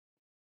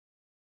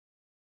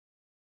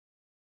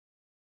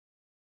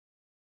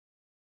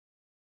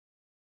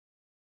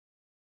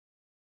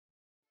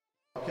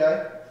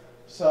Okay,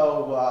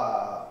 so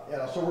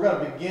so we're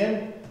going to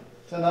begin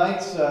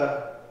tonight's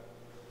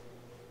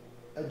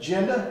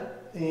agenda,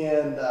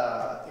 and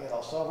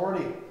so I've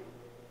already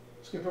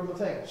skipped over the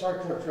thing. Sorry,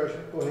 Clerk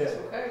Treasurer, go ahead. It's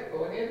okay,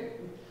 go ahead.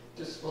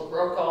 Just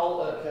roll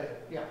call. Okay.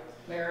 Yeah,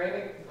 Mayor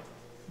Amy.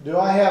 Do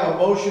I have a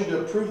motion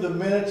to approve the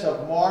minutes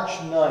of March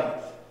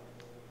 9th?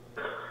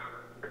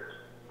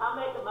 I'll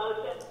make a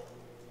motion.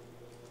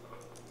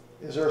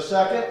 Is there a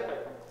second?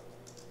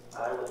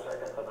 I will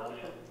second the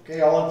motion.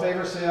 Okay, all in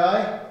favor say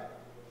aye.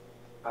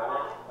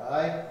 Aye.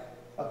 Aye.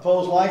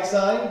 Opposed, like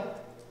sign.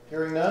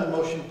 Hearing none,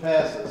 motion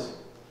passes.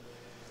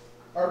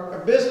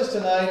 Our business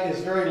tonight is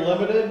very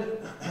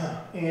limited,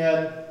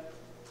 and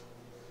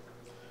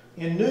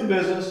in new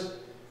business,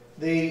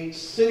 the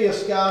City of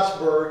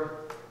Scottsburg,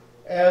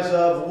 as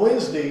of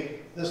Wednesday,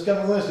 this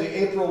coming Wednesday,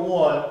 April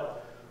 1,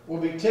 will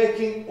be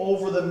taking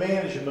over the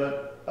management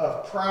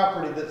of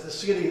property that the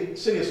City of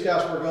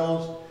Scottsburg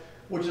owns,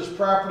 which is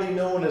property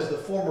known as the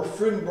former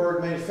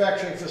Friedenberg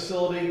Manufacturing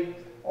Facility,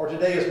 or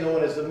today is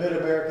known as the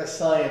Mid-America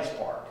Science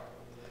Park.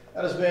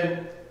 That has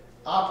been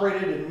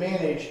operated and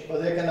managed by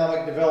the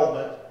Economic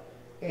Development,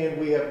 and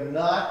we've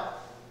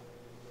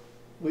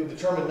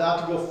determined not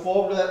to go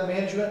forward with that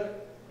management,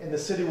 and the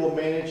city will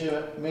manage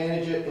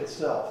it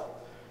itself.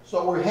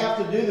 So what we have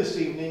to do this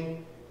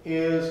evening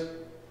is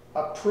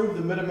approve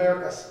the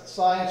Mid-America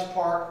Science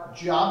Park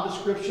job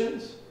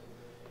descriptions.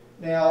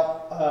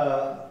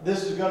 Now,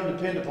 this is going to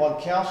depend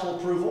upon council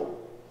approval,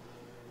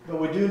 but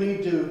we do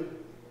need to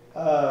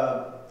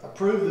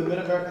approve the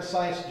Mid-America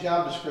Science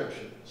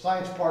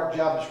Park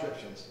job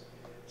descriptions.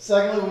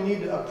 Secondly, we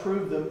need to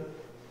approve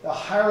the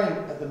hiring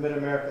of the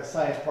Mid-America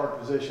Science Park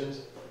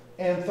positions.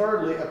 And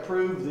thirdly,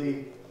 approve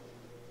the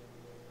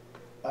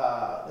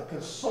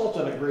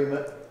consultant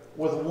agreement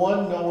with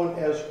one known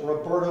as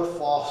Roberta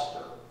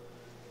Foster.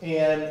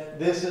 And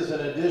this is an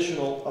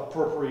additional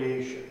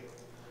appropriation.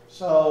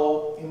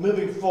 So, in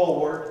moving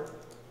forward,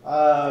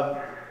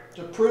 to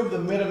approve the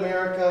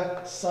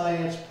Mid-America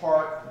Science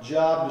Park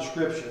job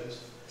descriptions,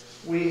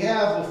 we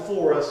have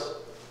before us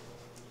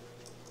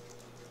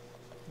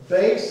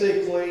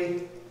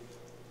basically,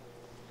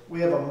 we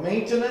have a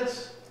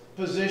maintenance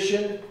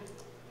position,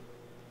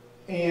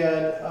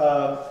 and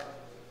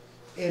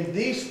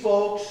these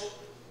folks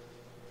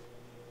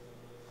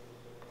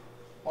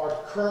are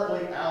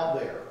currently out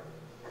there.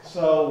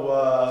 So,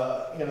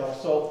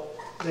 so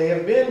they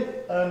have been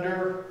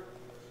under,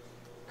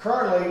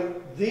 currently,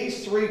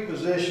 these three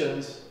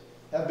positions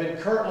have been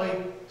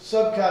currently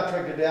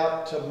subcontracted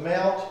out to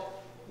mount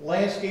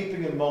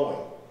landscaping and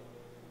mowing.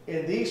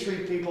 And these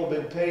three people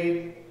have been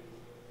paid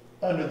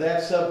under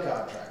that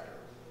subcontractor.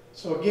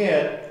 So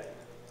again,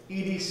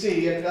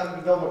 EDC, Economic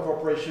Development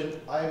Corporation,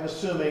 I am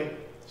assuming,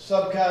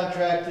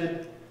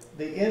 subcontracted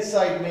the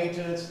inside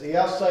maintenance, the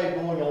outside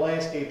mowing and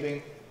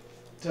landscaping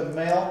to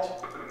mount.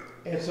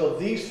 And so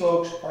these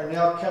folks are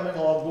now coming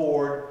on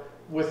board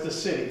with the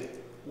city.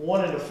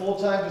 One in a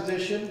full-time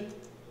position,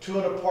 two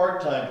in a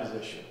part-time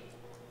position.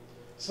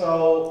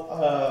 So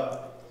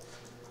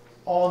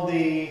on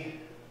the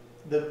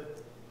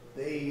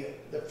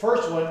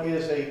first one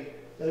is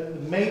the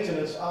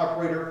maintenance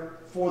operator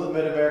for the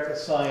Mid-America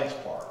Science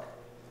Park.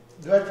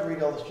 Do I have to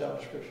read all this job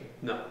description?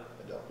 No.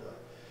 I don't do it.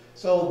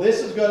 So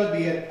this is going to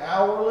be an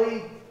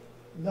hourly,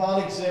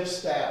 non-exempt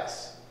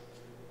status.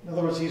 In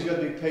other words, he's going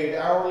to be paid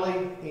hourly,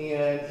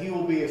 and he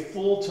will be a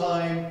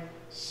full-time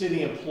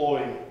city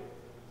employee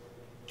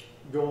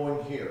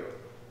going here.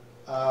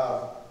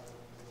 The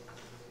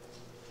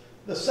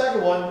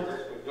second one. Is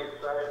this the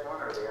inside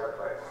one or the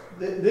outside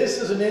one?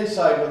 This is an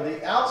inside one.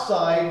 The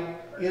outside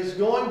is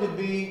going to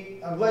be,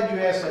 I'm glad you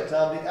asked that,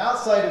 Tom. The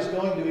outside is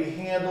going to be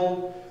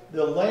handled,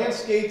 the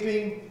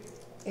landscaping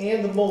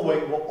and the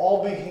mowing will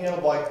all be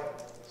handled by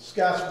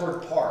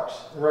Scottsburg Parks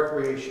and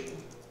Recreation.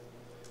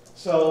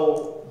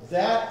 So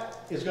that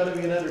is going to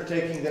be an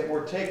undertaking that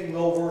we're taking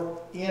over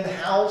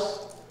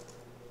in-house,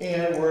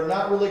 and we're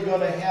not really going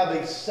to have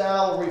a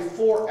salary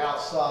for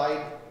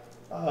outside.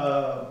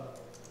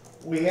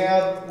 We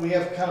have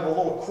kind of a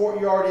little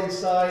courtyard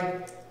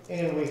inside,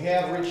 and we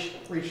have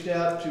reached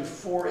out to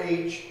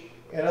 4-H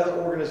and other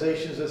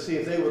organizations to see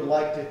if they would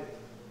like to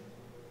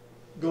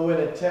go in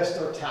and test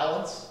their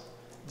talents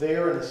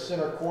there in the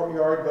center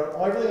courtyard. But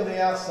everything on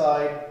the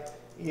outside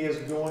is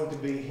going to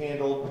be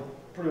handled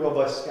pretty well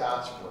by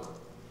Scottsburg.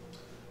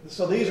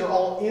 So these are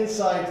all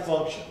inside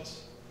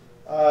functions.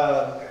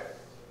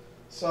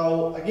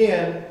 So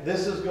again,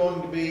 this is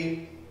going to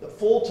be the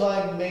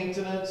full-time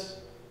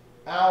maintenance,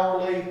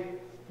 hourly,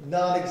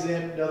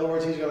 non-exempt. In other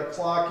words, he's going to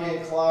clock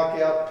in, clock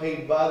out,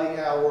 paid by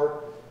the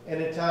hour,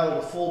 and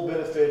entitled to full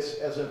benefits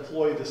as an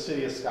employee of the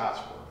city of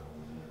Scottsburg.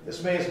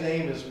 This man's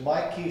name is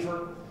Mike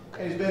Kiefer,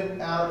 and he's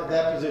been out at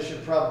that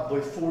position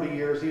probably 40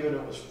 years, even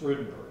if it was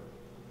Friedenberg.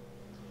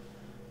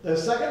 The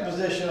second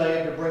position I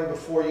have to bring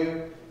before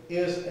you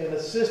is an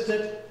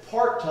assistant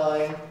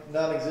part-time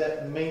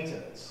non-exempt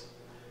maintenance.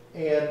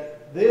 And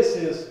this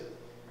is,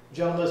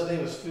 gentleman's name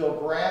is Phil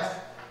Graff,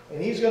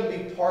 and he's going to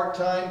be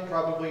part-time,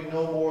 probably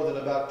no more than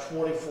about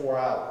 24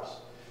 hours.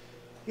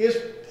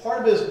 part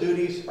of his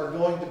duties are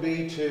going to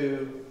be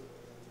to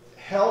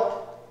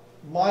help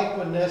Mike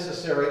when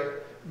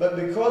necessary, but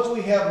because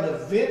we have an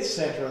event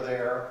center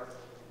there,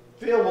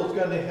 Phil was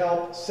going to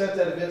help set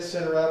that event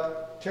center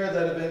up, tear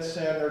that event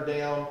center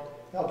down,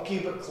 help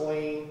keep it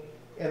clean,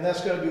 and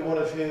that's going to be one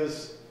of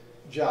his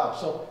jobs.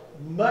 So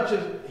much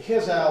of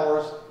his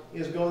hours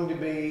is going to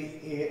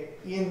be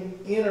in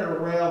and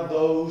around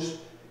those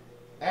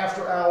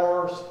after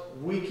hours,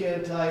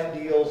 weekend type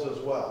deals as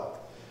well.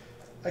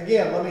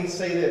 Again, let me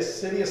say this,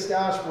 City of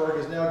Scottsburg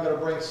is now going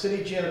to bring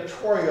city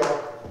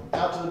janitorial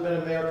out to the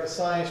Mid-America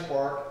Science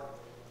Park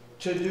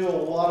to do a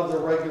lot of the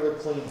regular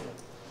cleaning.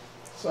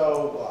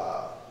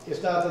 So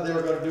it's not that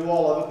they're going to do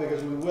all of it,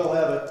 because we will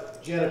have a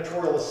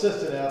janitorial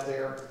assistant out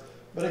there.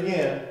 But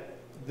again,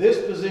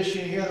 this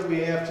position here that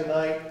we have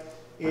tonight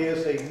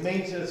is a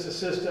maintenance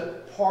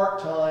assistant,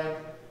 part-time,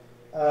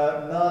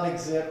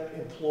 non-exempt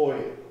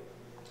employee.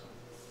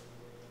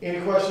 Any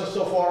questions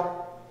so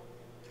far?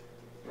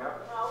 No.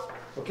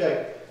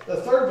 Okay, the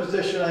third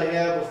position I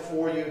have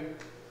before you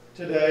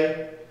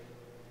today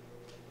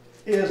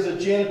is the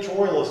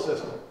janitorial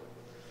assistant.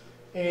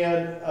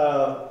 And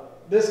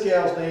this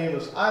gal's name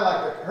is,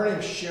 her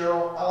name's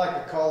Cheryl. I like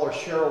to call her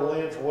Cheryl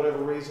Lynn for whatever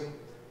reason.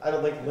 I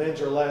don't think Lynn's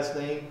her last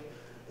name.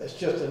 That's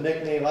just a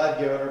nickname I've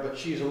given her, but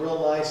she's a real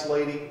nice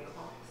lady.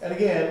 And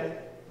again,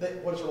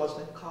 what's her last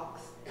name?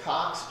 Cox.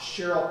 Cox,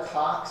 Cheryl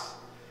Cox.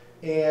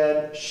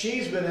 And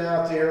she's been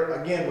out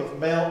there, again, with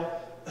Mount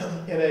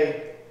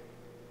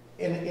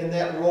in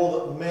that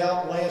role that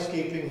Mount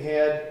Landscaping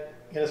had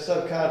in a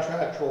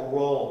subcontractual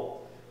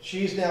role.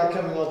 She's now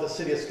coming on to the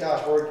City of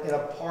Scottsburg in a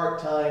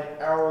part-time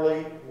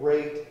hourly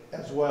rate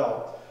as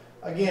well.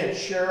 Again,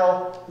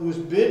 Cheryl, who's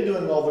been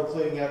doing all the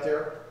cleaning out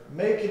there,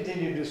 may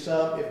continue to do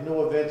some if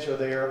no events are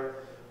there.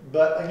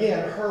 But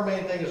again, her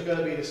main thing is going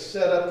to be to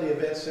set up the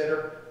event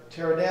center,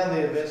 tear down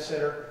the event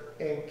center,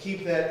 and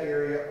keep that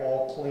area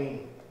all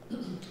clean.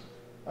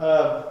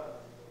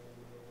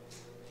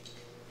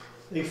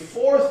 The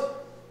fourth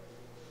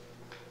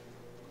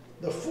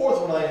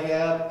one I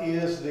have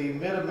is the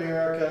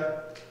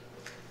Mid-America,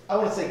 I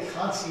want to say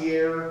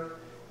concierge.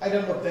 I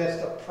don't know if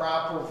that's the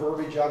proper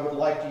verbiage I would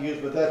like to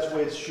use, but that's the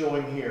way it's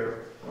showing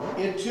here.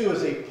 It too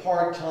is a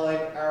part-time,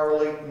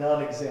 hourly,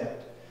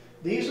 non-exempt.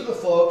 These are the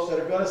folks that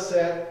are going to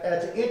sit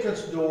at the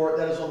entrance door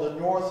that is on the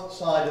north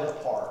side of the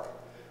park.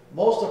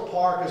 Most of the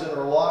park is in a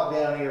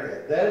lockdown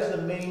area. That is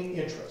the main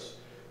entrance.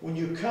 When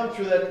you come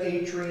through that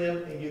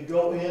atrium and you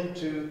go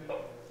into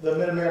the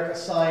Mid-America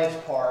Science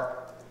Park,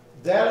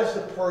 that is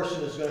the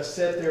person who's going to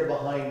sit there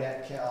behind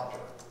that counter.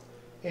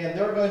 And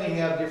they're going to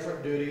have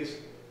different duties,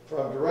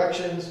 from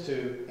directions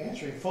to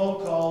answering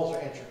phone calls or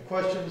answering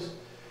questions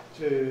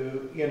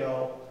to,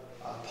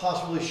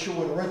 possibly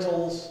showing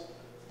rentals.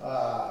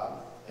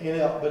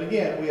 But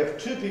again, we have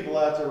two people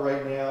out there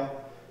right now.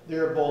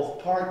 They're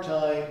both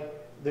part-time,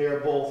 they're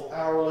both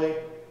hourly,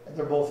 and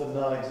they're both in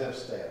non-exempt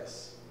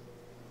status.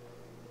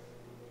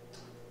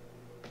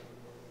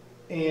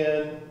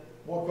 And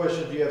what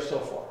questions do you have so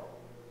far?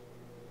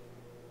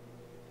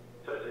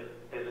 So is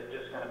it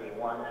just going to be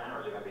one then,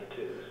 or is it going to be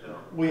two? So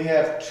We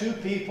have two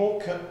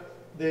people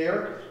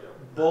there,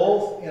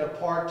 both in a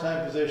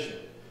part-time position.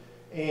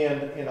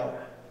 And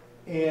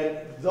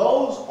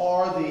those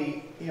are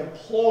the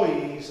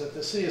employees that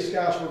the City of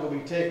Scottsburg will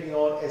be taking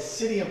on as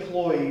city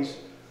employees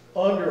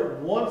under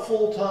one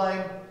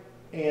full-time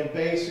and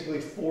basically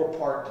 4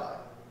 part-time.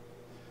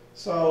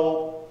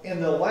 So,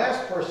 and the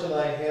last person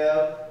I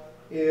have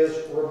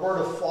is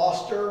Roberta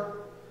Foster,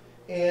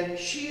 and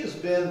she has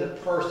been the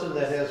person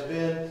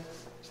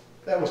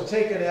that was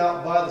taken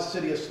out by the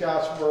City of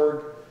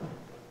Scottsburg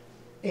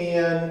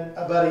and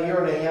about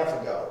 1.5 years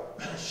ago.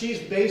 She's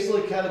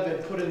basically kind of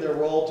been put in their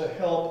role to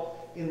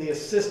help in the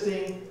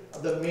assisting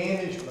of the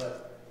management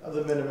of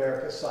the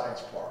Mid-America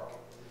Science Park.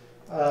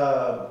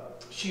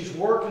 She's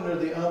worked under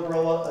the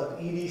umbrella of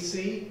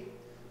EDC.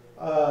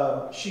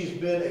 She's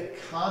been a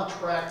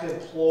contract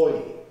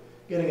employee,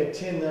 getting a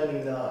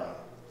 1099.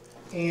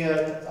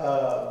 And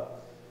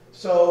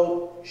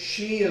so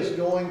she is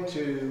going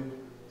to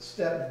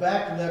step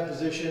back in that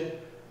position,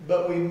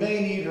 but we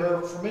may need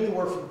her from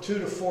anywhere from 2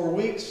 to 4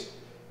 weeks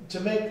to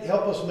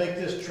help us make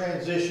this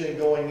transition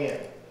going in.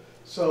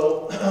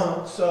 So,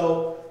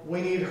 so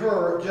we need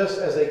her just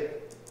as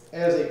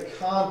a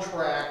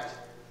contract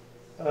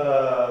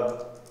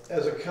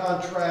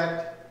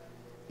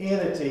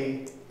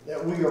entity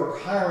that we are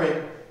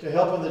hiring to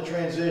help in the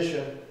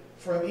transition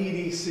from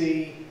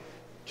EDC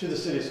to the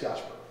City of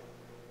Scottsburg.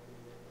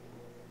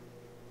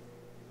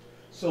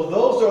 So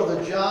those are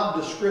the job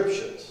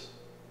descriptions.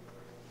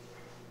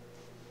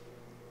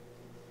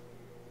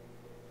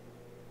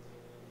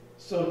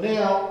 So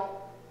now,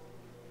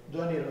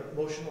 do I need a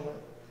motion on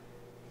that?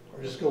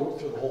 Or just go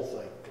through the whole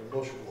thing, or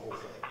motion for the whole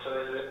thing? So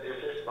is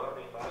this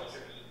Bobby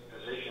Foster's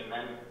position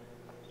then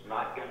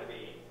not going to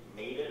be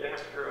needed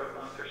after a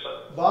month or so?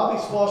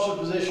 Bobby's Foster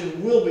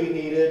position will be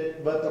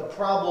needed, but the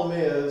problem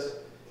is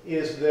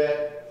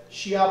that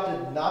she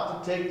opted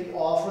not to take the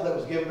offer that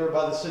was given her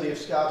by the City of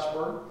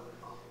Scottsburg.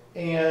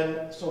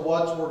 And so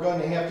what we're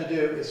going to have to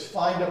do is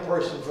find a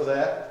person for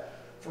that.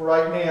 For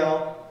right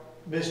now,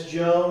 Miss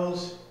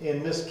Jones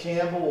and Miss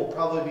Campbell will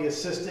probably be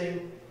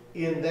assisting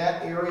in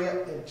that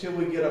area until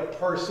we get a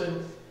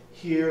person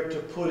here to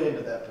put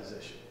into that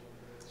position.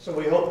 So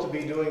we hope to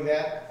be doing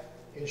that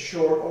in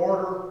short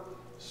order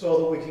so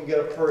that we can get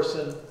a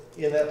person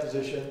in that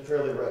position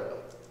fairly readily.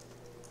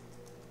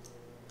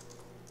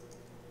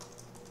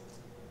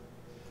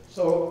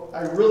 So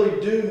I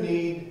really do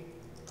need,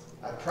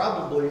 I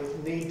probably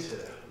need to,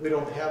 we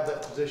don't have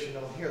that position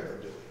on here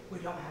though, do we?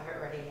 We don't have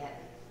it ready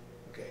yet.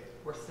 Okay.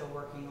 We're still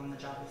working on the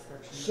job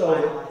description to So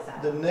finalize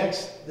that.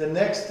 the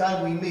next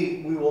time we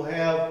meet, we will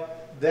have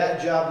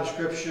that job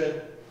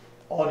description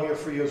on here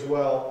for you as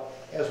well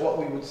as what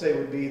we would say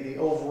would be the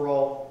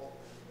overall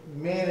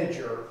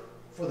manager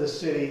for the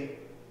city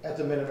at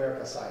the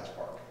Mid-America Science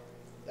Park.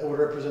 That would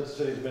represent the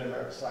city's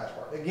Mid-America Science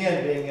Park.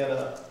 Again, being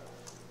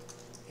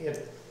in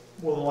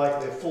more than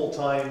likely a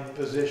full-time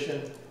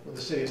position with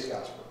the city of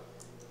Scottsburg.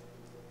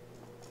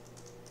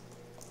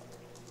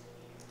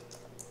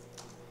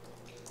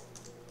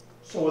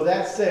 So with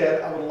that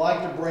said, I would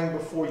like to bring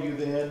before you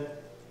then,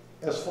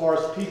 as far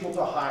as people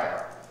to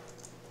hire.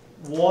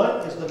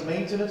 One is the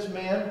maintenance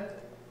man,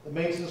 the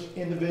maintenance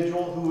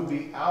individual who would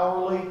be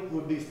hourly, who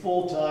would be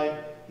full-time.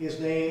 His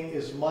name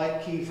is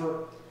Mike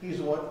Kiefer. He's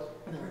the one.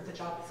 Approve the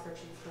job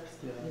descriptions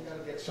first. You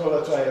gotta get. So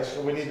that's why I asked.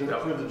 So we need to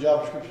approve the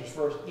job descriptions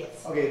first?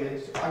 Yes. Okay,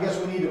 then I guess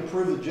we need to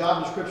approve the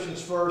job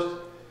descriptions first.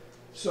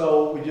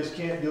 So we just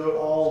can't do it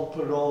all and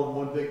put it all in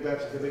one big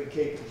batch like a big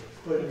cake and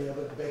put it in the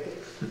oven and bake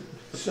it.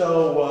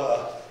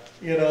 So,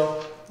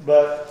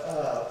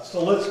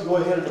 so let's go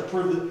ahead and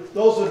approve it.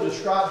 Those are the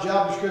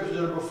job descriptions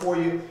that are before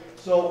you.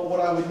 So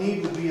what I would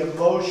need would be a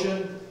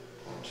motion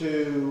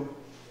to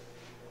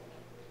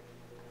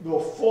go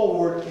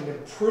forward in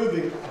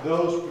improving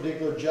those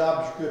particular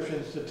job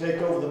descriptions to take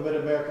over the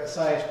Mid-America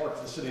Science Park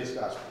for the city of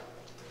Scottsburg.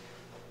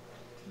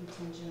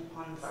 Contingent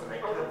upon the I'll city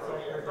make council.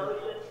 that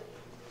motion.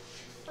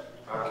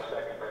 I'll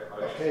second that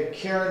motion. Okay,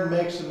 Karen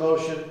makes the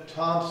motion,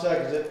 Tom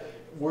seconds it.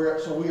 We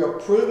are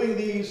approving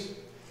these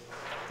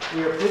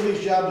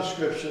job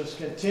descriptions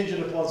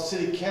contingent upon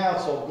city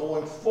council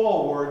going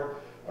forward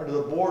under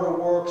the Board of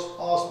Works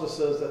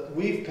auspices that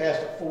we've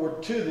passed it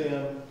forward to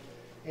them,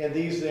 and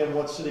these then,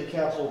 once city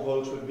council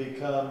votes, would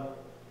become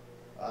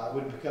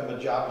a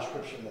job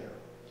description there.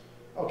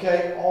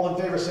 Okay, all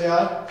in favor say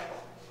aye.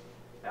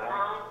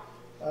 Aye.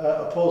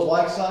 Opposed,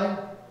 like sign.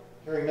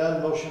 Hearing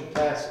none, motion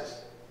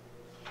passes.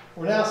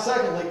 We're now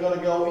secondly going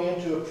to go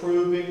into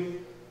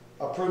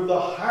approve the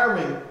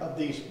hiring of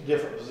these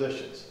different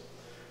positions.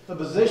 The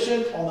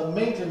position on the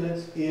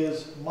maintenance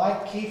is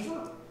Mike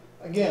Kiefer.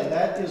 Again,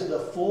 that is the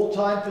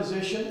full-time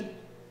position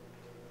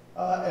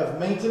of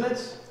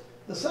maintenance.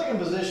 The second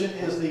position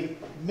is the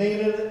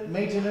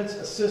maintenance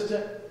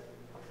assistant,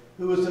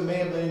 who is the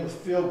man by the name of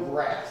Phil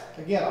Graff.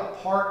 Again, a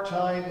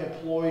part-time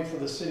employee for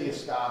the city of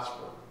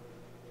Scottsburg.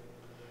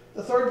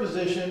 The third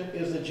position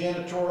is the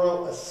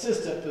janitorial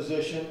assistant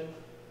position.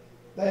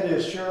 That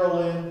is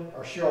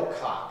Cheryl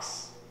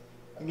Cox.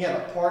 Again,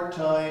 a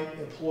part-time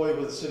employee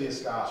with the city of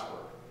Scottsburg.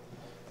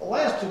 The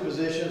last two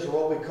positions are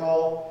what we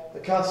call the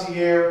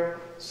concierge,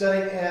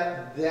 sitting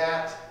at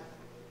that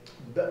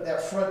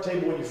front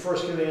table when you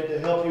first get in to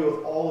help you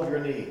with all of your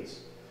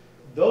needs.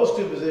 Those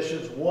two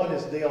positions, one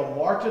is Dale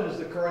Martin, is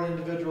the current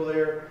individual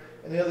there,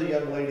 and the other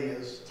young lady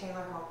is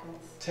Taylor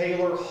Hawkins.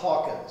 Taylor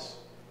Hawkins.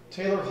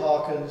 Taylor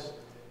Hawkins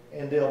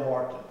and Dale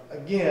Martin.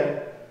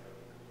 Again,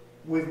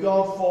 we've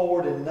gone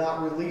forward in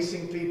not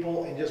releasing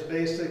people and just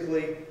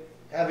basically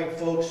having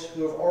folks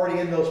who are already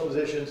in those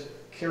positions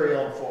carry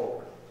on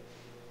forward.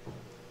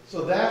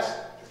 So that's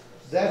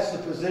the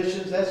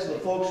positions, that's the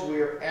folks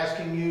we are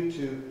asking you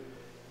to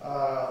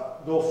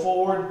go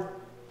forward,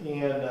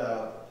 and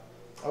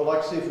I would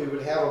like to see if we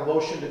would have a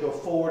motion to go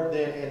forward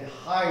then and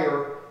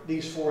hire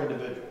these four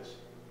individuals.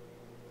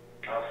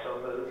 I'll so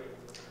move.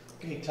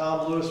 Okay,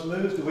 Tom Lewis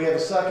moves. Do we have a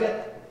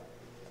second?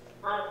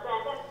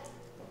 Second.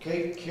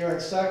 Okay, Karen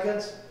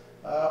seconds.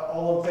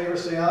 All in favor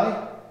say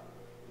aye.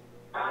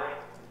 Aye.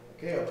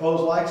 Okay,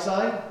 opposed like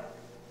sign.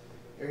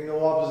 Hearing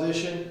no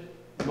opposition,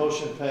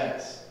 motion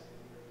passed.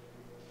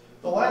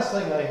 The last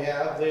thing I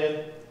have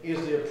then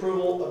is the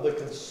approval of the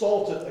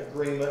consultant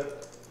agreement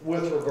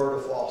with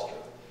Roberta Foster.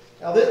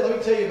 Now let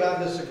me tell you about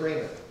this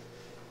agreement.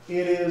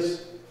 It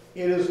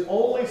is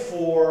only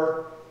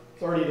for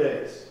 30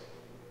 days.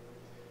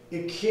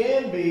 It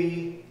can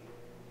be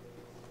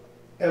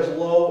as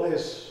low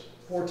as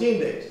 14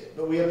 days,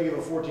 but we have to give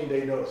a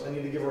 14-day notice. I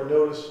need to give her a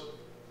notice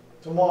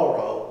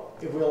tomorrow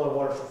if we only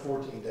want it for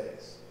 14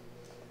 days.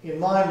 In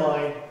my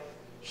mind,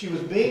 she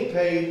was being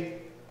paid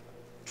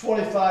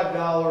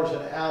 $25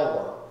 an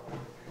hour,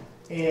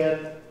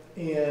 and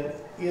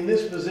in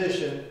this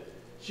position,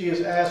 she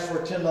has asked for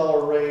a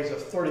 $10 raise of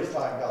 $35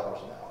 an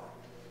hour.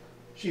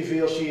 She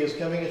feels she is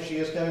coming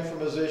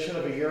from a position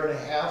of a year and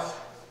a half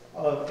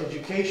of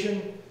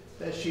education,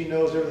 that she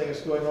knows everything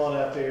that's going on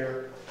out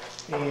there,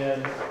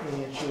 and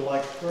she would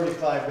like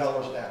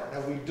 $35 an hour.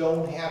 Now, we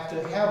don't have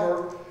to have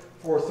her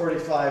for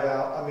 35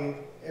 hours. I mean,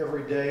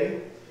 every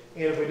day.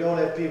 And if we don't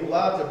have people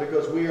out there,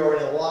 because we are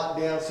in a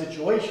lockdown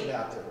situation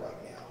out there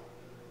right now,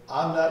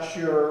 I'm not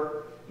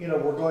sure, we're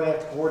going to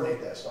have to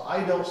coordinate that. So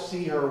I don't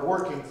see her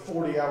working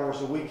 40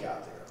 hours a week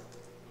out there.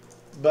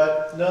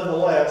 But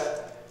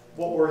nonetheless,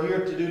 what we're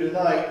here to do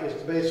tonight is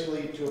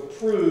basically to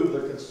approve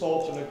the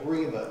consultant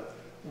agreement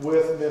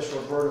with Miss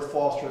Roberta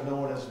Foster,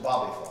 known as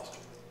Bobby Foster.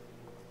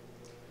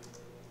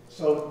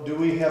 So do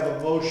we have a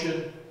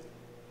motion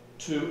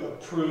to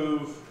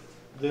approve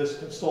this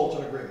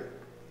consultant agreement?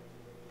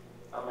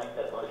 I'll make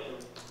that motion.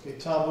 Okay,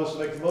 Tom Lewis will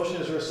make the motion.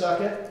 Is there a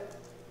second?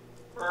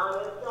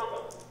 Second.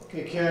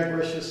 Okay, Karen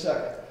Grisham,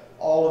 second.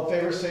 All in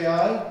favor, say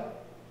aye.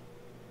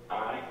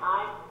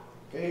 Aye.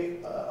 Okay,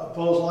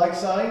 opposed, like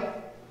sign.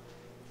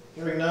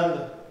 Hearing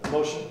none, the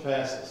motion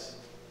passes.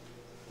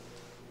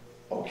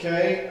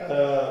 Okay,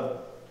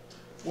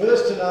 with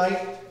us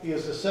tonight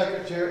is the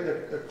secretary,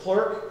 the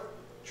clerk,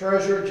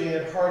 treasurer,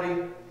 Jan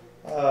Hardy.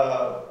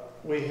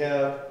 We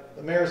have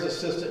the mayor's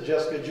assistant,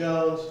 Jessica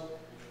Jones.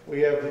 We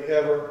have the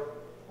ever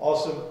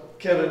awesome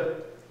Kevin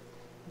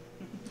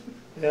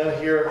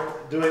down here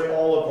doing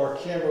all of our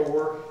camera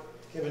work,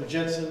 Kevin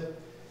Jensen,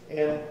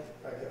 and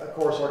of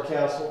course our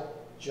counsel,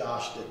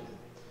 Josh Dignan.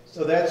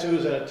 So that's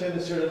who's in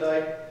attendance here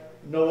tonight.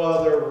 No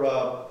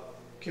other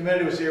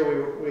committee was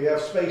here. We have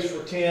space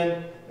for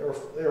 10.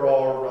 There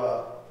are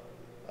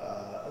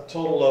a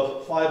total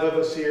of 5 of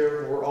us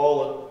here. We're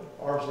all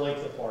at arm's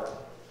length apart,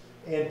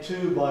 and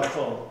 2 by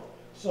phone.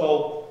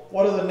 So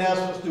what other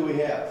announcements do we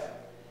have?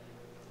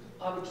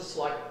 I would just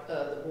like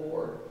the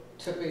board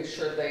to be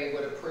sure they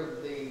would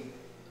approve the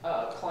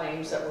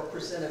claims that were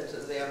presented to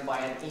them by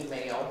an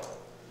email.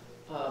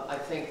 I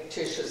think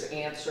Tish has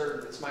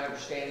answered, it's my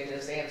understanding,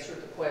 has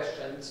answered the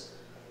questions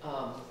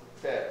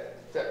that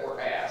were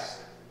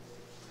asked.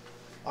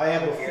 I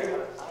have a Yeah,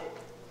 few.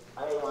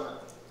 I want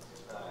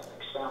to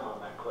expound on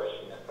that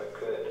question if I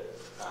could.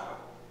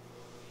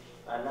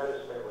 I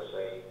noticed there was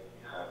a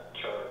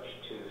charge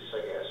to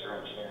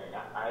Segasser Engineering.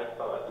 I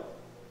thought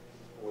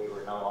we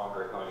were no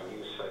longer going to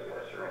use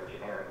Segasser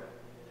Engineering,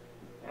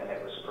 and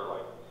it was for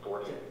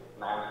like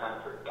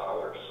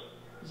 $4,900.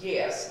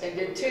 Yes, and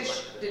did Tish,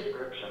 What's the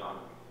description on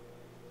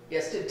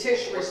did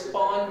Tish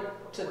respond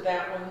to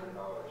that one?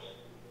 dollars?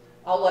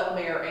 I'll let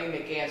Mayor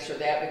Amick answer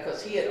that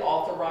because he had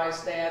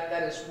authorized that.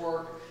 That is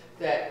work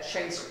that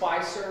Shane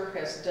Spicer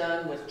has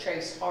done with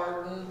Chase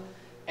Harden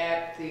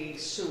at the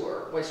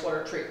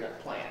wastewater treatment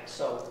plant.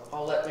 So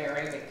I'll let Mayor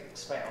Amick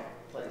expound,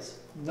 please.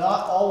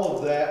 Not all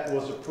of that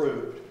was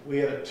approved. We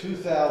had a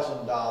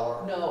 $2,000.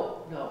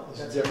 No, This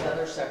is that's different.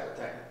 another separate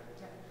thing.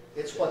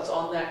 It's what's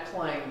on that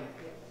claim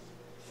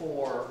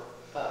for,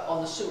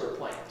 on the sewer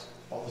plant.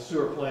 On the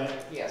sewer plant.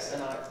 Yes,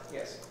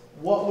 yes,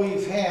 What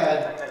we've I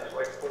had, think it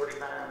was like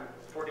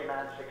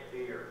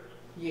 $49.60 or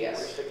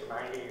yes.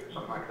 $46.90 or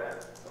something like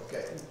that.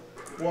 okay,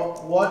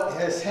 what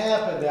has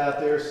happened out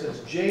there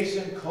since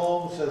Jason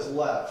Combs has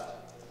left,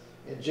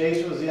 and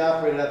Jason was the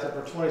operator out there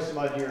for 20 some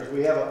odd years,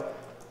 we have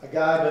a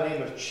guy by the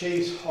name of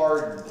Chase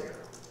Harden there.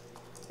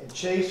 And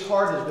Chase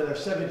Harden has been there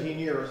 17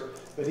 years,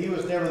 but he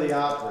was never the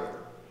operator.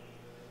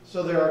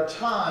 So there are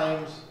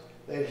times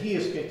that he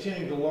is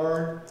continuing to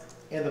learn,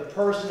 and the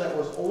person that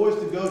was always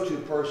the go-to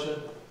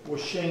person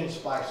was Shane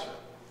Spicer.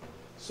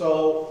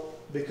 So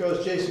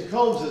because Jason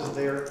Combs isn't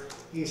there,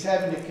 he's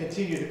having to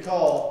continue to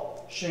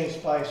call Shane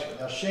Spicer.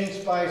 Now Shane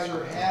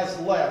Spicer has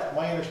left,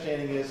 my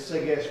understanding is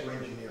Segasser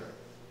Engineering,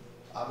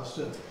 I'm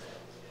assuming.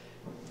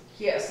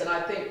 Yes, and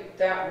I think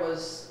that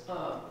was,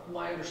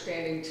 my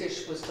understanding,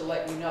 Tish, was to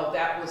let you know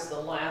that was the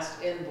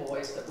last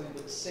invoice that we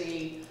would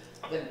see,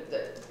 that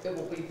it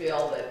will be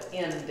billed at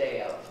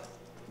NDEV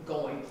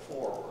going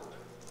forward.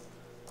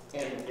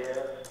 And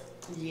Dev,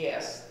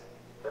 yes,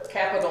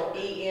 capital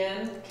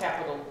EN,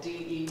 capital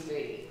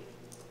DEV.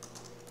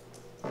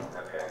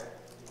 okay.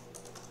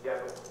 Yeah,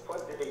 but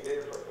what did he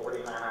do for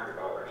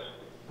 $4,900?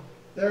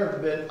 There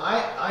have been,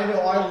 I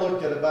know I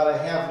looked at about a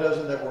half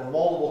dozen. There were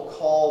multiple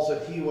calls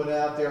that he went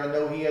out there. I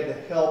know he had to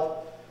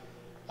help.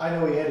 I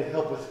know he had to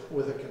help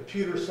with a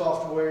computer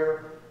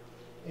software.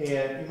 And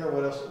you remember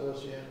what else it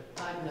was, Jan?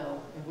 I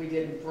know, and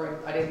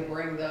I didn't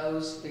bring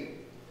those.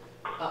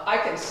 I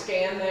can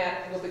scan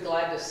that, we'll be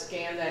glad to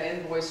scan that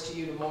invoice to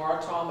you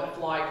tomorrow, Tom, if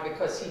like,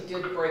 because he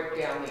did break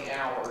down the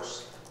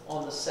hours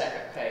on the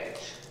second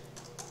page.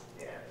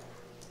 Yeah.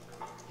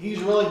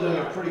 He's really doing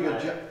a pretty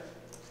good job.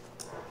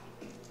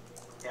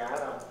 Yeah, I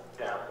don't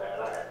doubt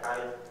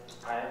that.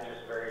 I am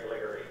just very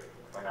leery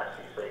when I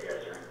see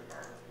Segasser in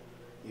there.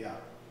 Yeah,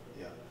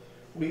 yeah.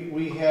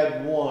 We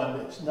had one,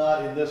 it's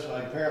not in this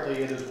one,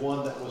 apparently it is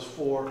one that was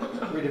for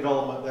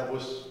redevelopment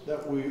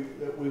that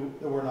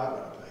we're not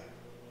gonna pay.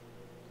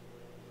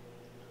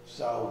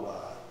 So,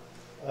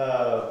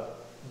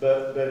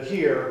 but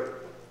here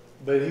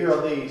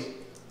on these,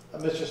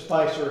 Mr.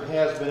 Spicer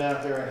has been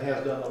out there and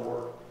has done the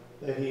work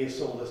that he is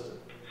so listed.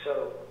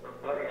 So,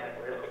 let me ask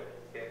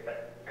this,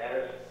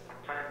 as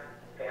time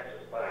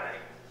passes by,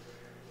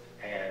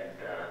 and,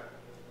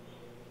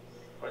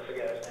 what's the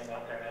guy's name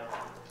out there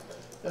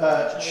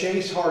now?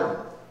 Chase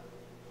Harden.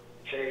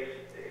 Chase,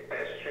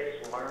 as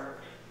Chase learns,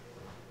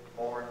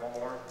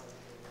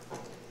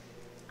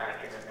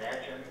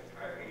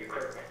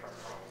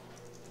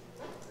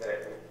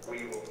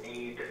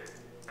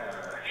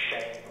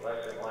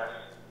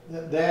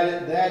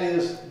 That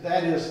is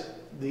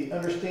the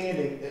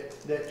understanding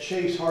that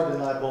Chase Hardin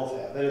and I both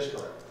have. That is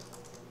correct.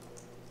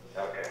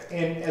 Okay.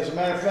 And as a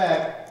matter of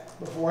fact,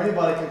 before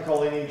anybody can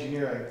call in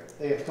engineering,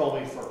 they have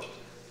called me first.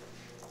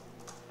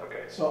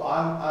 Okay. So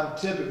I'm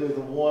typically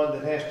the one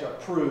that has to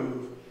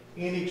approve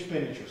any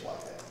expenditures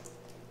like that.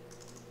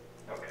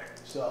 Okay.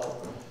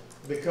 So,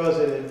 because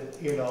it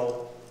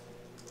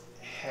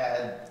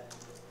had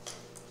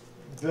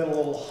been a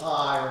little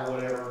high or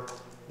whatever,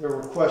 there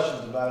were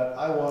questions about it.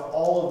 I want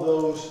all of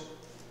those,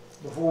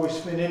 before we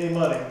spend any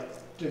money,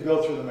 to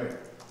go through the mayor.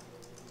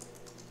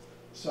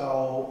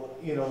 So,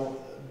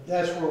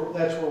 that's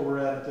where we're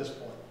at this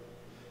point.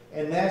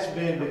 And that's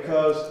been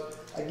because,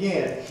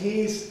 again,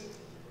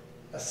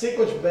 a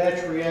sequence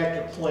batch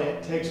reactor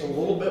plant takes a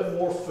little bit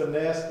more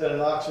finesse than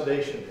an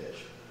oxidation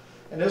ditch.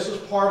 And this was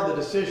part of the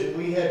decision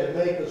we had to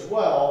make as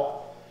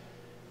well,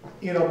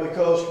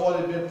 because what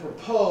had been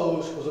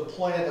proposed was a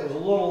plant that was a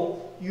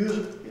little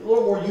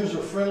more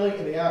user-friendly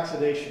in the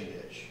oxidation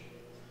ditch.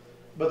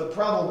 But the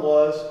problem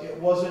was, it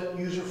wasn't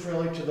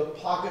user-friendly to the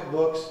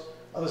pocketbooks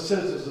of the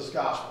citizens of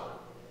Scottsburg.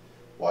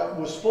 What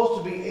was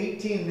supposed to be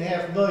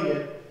 $18.5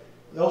 million,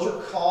 those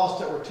are costs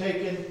that were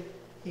taken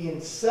in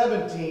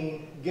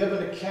 17, given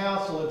to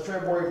council in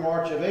February,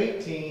 March of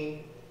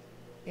 18,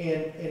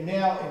 and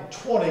now in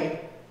 20,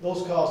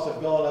 those costs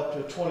have gone up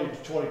to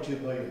 $20 to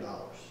 $22 million.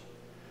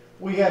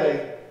 We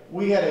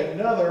had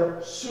another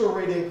sewer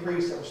rate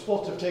increase that was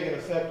supposed to have taken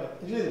effect on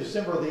either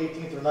December the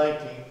 18th or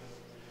 19th,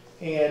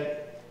 and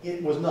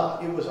it was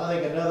not. It was, I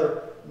think,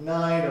 another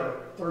 9 or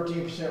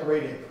 13%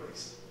 rate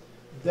increase.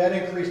 That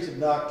increase did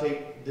not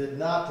take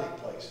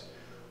place.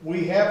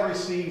 We have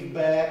received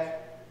back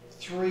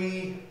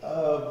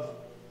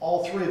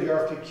all three of the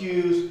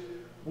RFQs.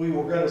 We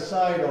were going to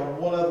decide on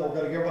one of them. We're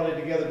going to get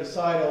everybody together,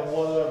 decide on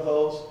one of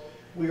those.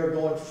 We are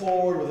going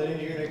forward with an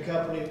engineering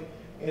company,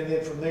 and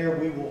then from there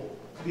we will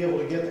be able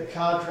to get the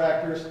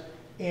contractors.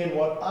 And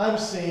what I'm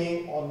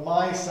seeing on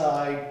my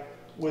side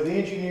with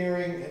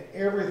engineering and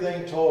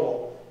everything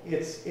total,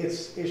 it's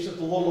just a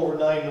little over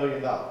 $9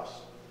 million.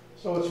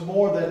 So it's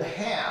more than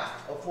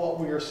half of what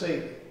we are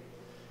saving.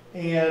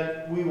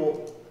 And we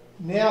will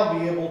now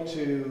be able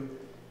to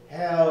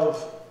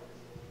have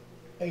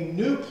a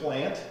new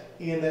plant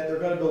in that they're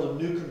going to build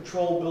a new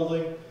control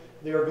building.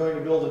 They are going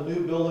to build a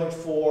new building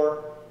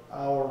for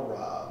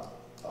our,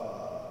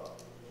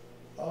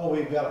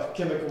 we've got a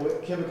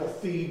chemical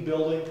feed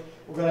building.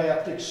 We're going to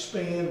have to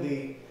expand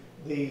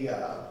the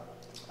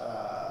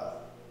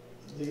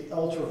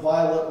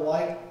ultraviolet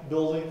light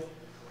building.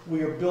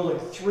 We are building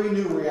 3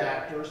 new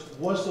reactors.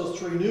 Once those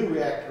 3 new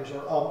reactors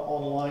are up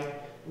online,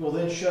 we'll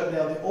then shut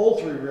down the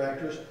old 3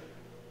 reactors,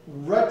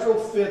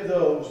 retrofit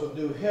those with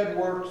new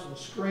headworks and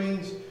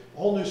screens, a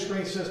whole new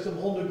screen system,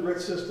 whole new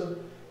grid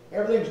system.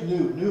 Everything's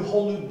new,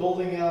 whole new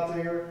building out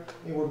there.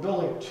 And we're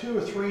building 2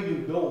 or 3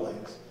 new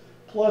buildings,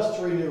 plus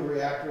 3 new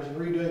reactors and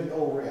redoing the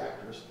old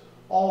reactors,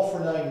 all for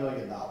 $9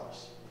 million.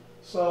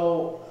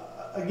 So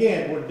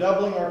again, we're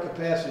doubling our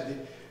capacity.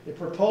 The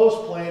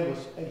proposed plan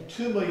was a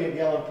 2 million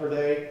gallon per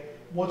day.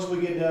 Once we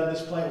get done,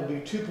 this plant will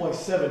do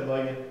 2.7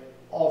 million,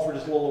 all for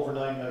just a little over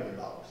 $9 million.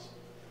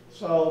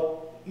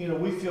 So,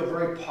 we feel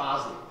very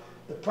positive.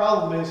 The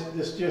problem is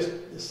the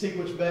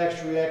sequence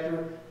batch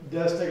reactor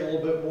does take a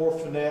little bit more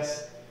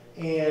finesse,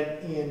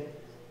 and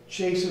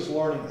Chase is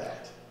learning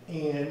that,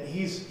 and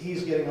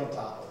he's getting on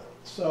top of it.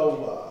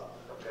 So,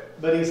 Okay.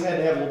 but he's had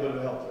to have a little bit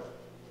of help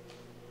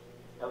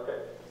there. Okay.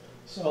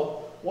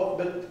 So,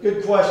 but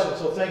good question.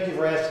 So thank you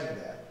for asking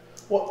that.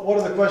 What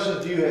other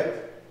questions do you have?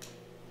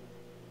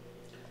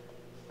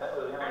 That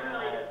was the only thing I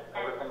had.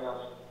 Everything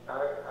else,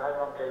 I'm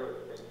okay with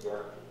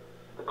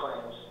the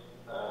claims.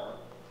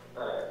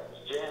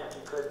 Jan, if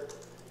you could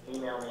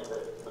email me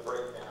the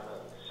breakdown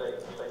of say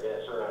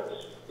yes, or I'd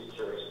just be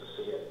curious to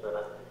see it, but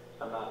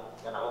I'm not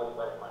going to hold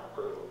back my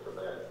approval for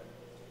that.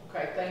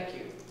 Okay, thank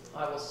you.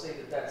 I will see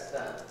that that's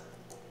done.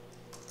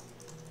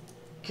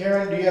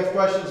 Karen, do you have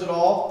questions at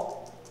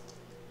all?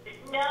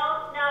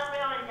 No, not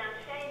really. Now,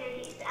 Shane,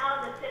 he's out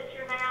of the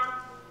picture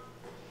now.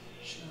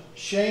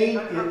 Shane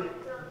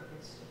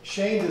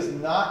does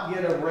not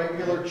get a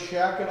regular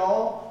check at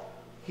all.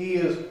 He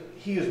is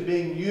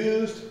being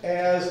used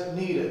as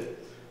needed.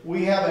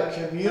 We have a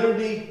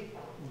community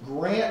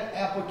grant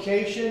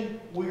application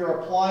we are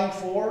applying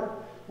for.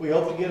 We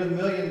hope to get $1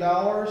 million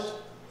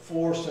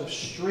for some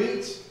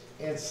streets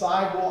and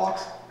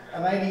sidewalks,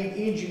 and I need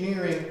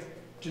engineering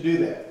to do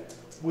that.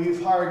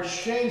 We've hired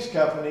Shane's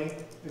company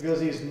because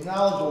he's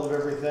knowledgeable of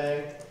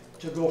everything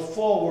to go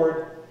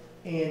forward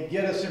and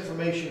get us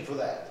information for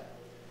that.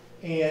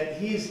 And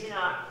he's,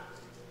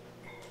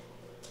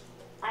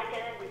 I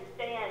can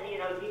understand,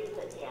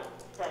 using him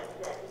because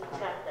he's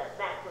got the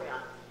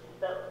background.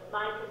 But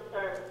my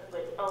concern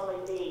would only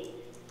be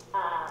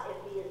if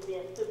he is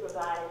being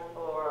supervised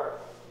or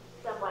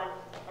someone,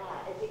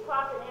 is he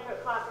clocking in or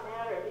clocking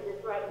out, or is he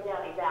just writing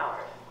down his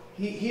hours?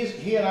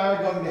 he and I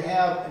are going to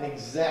have an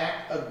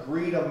exact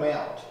agreed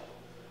amount,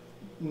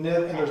 and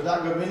there's not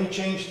going to be any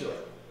change to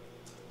it.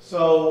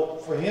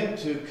 So for him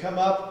to come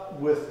up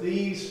with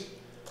these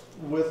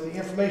with the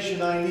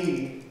information I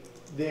need,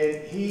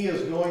 then he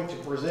is going to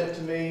present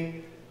to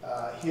me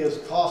his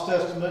cost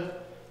estimate,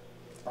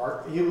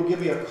 or he will give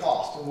me a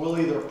cost, and we'll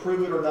either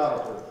approve it or not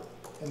approve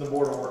it in the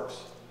Board of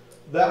Works.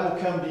 That will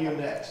come to you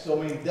next.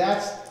 So I mean,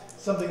 that's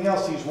something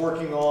else he's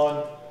working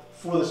on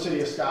for the city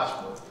of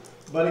Scottsburg.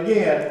 But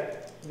again,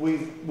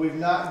 we've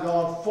not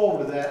gone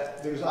forward to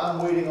that because I'm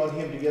waiting on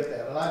him to get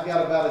that. And I've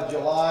got about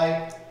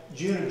a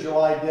June or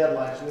July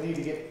deadline, so we need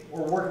to get,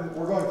 we're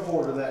going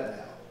forward to that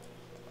now.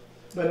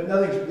 But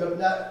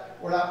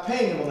we're not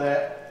paying him on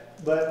that,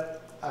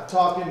 but I've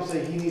talked to him and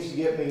said he needs to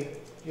get me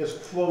his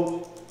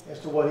quote as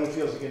to what he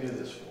feels he can do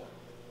this for.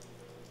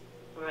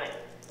 Right,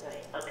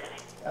 okay.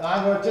 And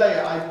I'm going to tell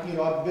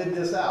you, I've bid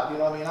this out.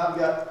 I mean, I've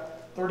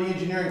got 30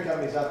 engineering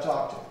companies I've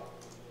talked to.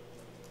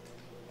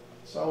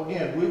 So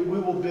again, we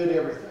will bid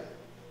everything.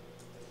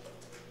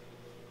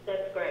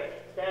 That's great.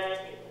 That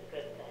is a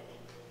good thing.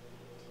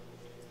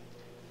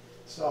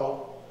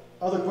 So,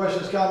 other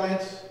questions,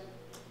 comments?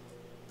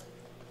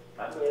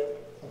 I'm good.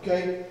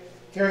 Okay,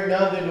 hearing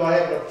none, then do I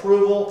have an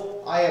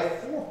approval? I have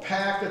 4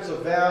 packets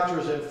of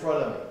vouchers in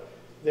front of me.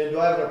 Then do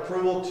I have an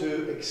approval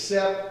to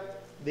accept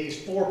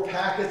these 4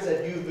 packets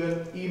that you've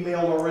been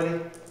emailed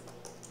already?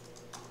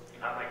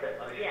 I'll make that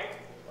motion. Yes,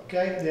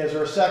 Okay, is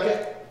there a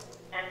second?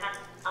 and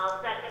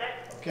I'll second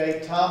it.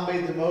 Okay, Tom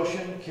made the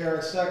motion,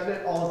 Karen seconded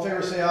it. All in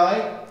favor say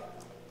aye.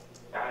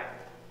 Aye.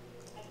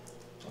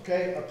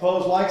 Okay,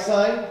 opposed, like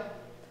sign?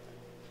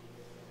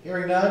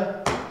 Hearing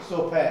none,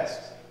 so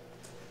passed.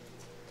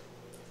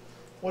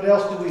 What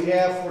else do we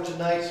have for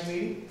tonight's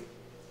meeting?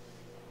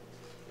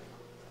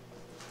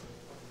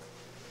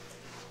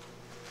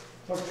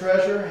 Clerk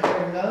Treasurer,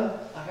 hearing none.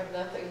 I have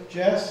nothing.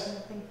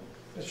 Jess?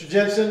 Mr.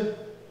 Jensen?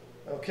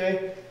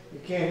 Okay, you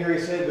can't hear you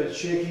say it, but it's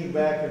shaking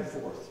back and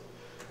forth.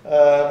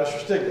 Mr.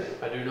 Stigler?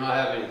 I do not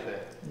have anything.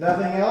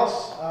 Nothing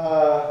else?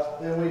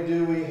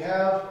 Then we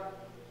have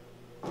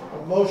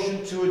a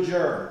motion to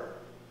adjourn.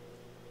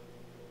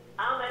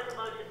 I'll make a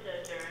motion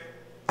to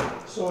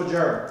adjourn. So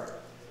adjourn.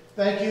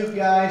 Thank you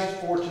guys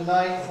for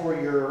tonight, for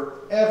your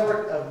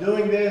effort of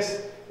doing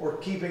this. We're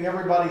keeping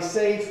everybody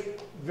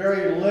safe,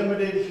 very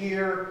limited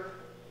here.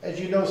 As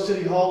you know,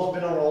 City Hall's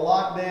been on a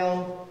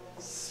lockdown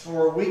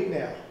for a week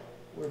now.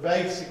 We're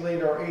basically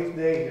in our 8th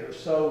day here.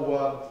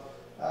 So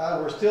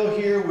we're still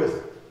here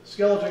with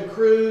skeleton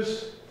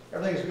crews.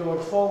 Everything's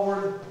going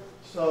forward.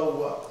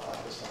 So,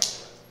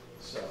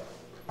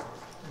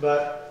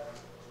 but,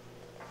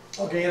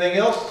 okay, anything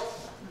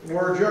else?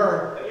 We're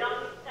adjourned. Y'all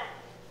be safe.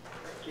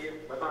 Thank you.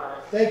 Bye-bye.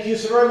 Thank you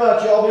so very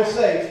much. Y'all be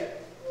safe.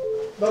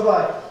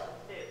 Bye-bye.